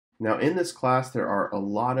Now in this class there are a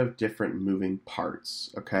lot of different moving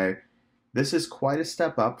parts, okay? This is quite a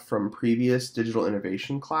step up from previous digital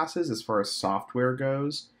innovation classes as far as software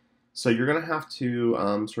goes. So you're going to have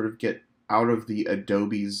to sort of get out of the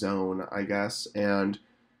Adobe zone, I guess, and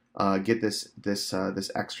get this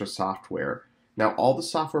extra software. Now all the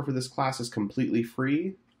software for this class is completely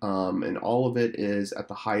free, and all of it is at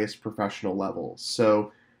the highest professional level.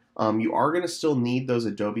 So you are going to still need those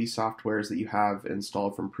Adobe softwares that you have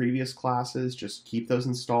installed from previous classes. Just keep those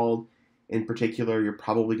installed. In particular, you're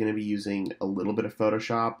probably going to be using a little bit of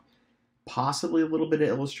Photoshop, possibly a little bit of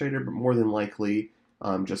Illustrator, but more than likely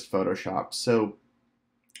just Photoshop. So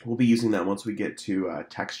we'll be using that once we get to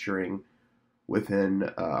texturing within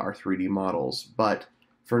our 3D models. But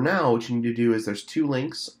for now, what you need to do is there's two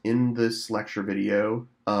links in this lecture video.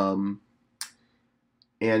 And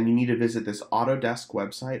you need to visit this Autodesk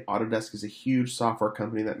website. Autodesk is a huge software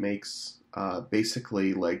company that makes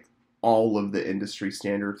basically like all of the industry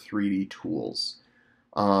standard 3D tools.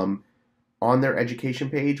 On their education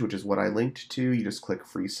page, which is what I linked to, you just click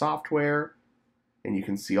free software and you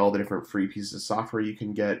can see all the different free pieces of software you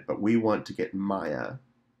can get, but we want to get Maya.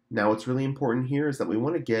 Now what's really important here is that we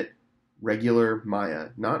want to get regular Maya,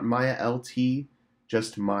 not Maya LT,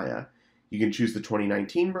 just Maya. You can choose the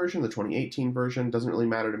 2019 version, the 2018 version, doesn't really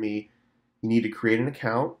matter to me. You need to create an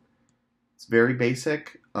account. It's very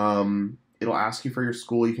basic. It'll ask you for your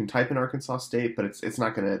school. You can type in Arkansas State, but it's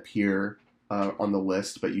not going to appear on the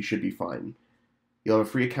list, but you should be fine. You'll have a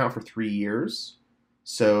free account for 3 years.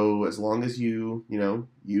 So as long as you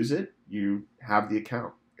use it, you have the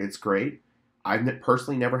account. It's great. I've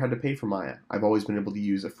personally never had to pay for Maya. I've always been able to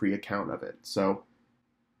use a free account of it. So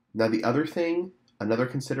now the other thing, another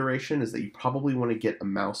consideration is that you probably want to get a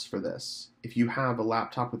mouse for this. If you have a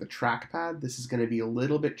laptop with a trackpad, this is going to be a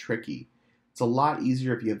little bit tricky. It's a lot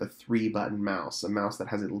easier if you have a 3-button mouse, a mouse that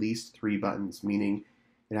has at least 3 buttons, meaning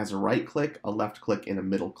it has a right click, a left click, and a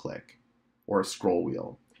middle click, or a scroll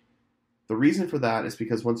wheel. The reason for that is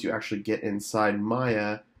because once you actually get inside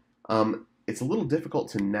Maya, it's a little difficult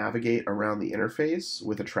to navigate around the interface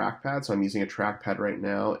with a trackpad. So I'm using a trackpad right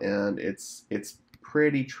now, and it's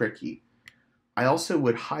pretty tricky. I also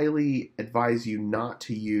would highly advise you not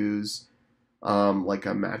to use like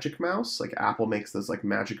a magic mouse. Like Apple makes those like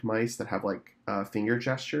magic mice that have like finger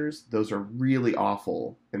gestures. Those are really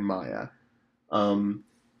awful in Maya.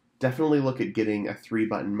 Definitely look at getting a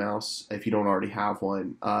 3-button mouse if you don't already have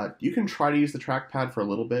one. You can try to use the trackpad for a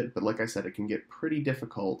little bit, but like I said, it can get pretty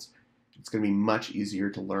difficult. It's going to be much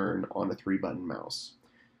easier to learn on a 3-button mouse.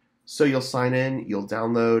 So you'll sign in, you'll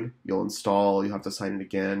download, you'll install, you'll have to sign in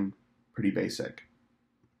again. Pretty basic.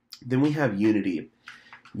 Then we have Unity.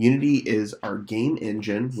 Unity is our game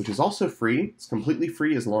engine, which is also free. It's completely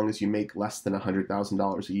free as long as you make less than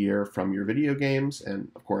 $100,000 a year from your video games.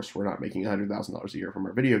 And of course, we're not making $100,000 a year from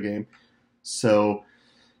our video game. So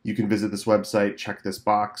you can visit this website, check this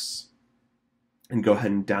box, and go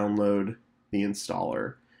ahead and download the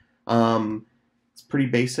installer. It's pretty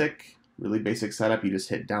basic, really basic setup. You just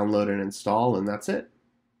hit download and install, and that's it.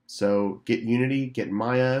 So get Unity, get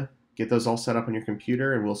Maya, get those all set up on your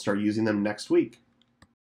computer, and we'll start using them next week.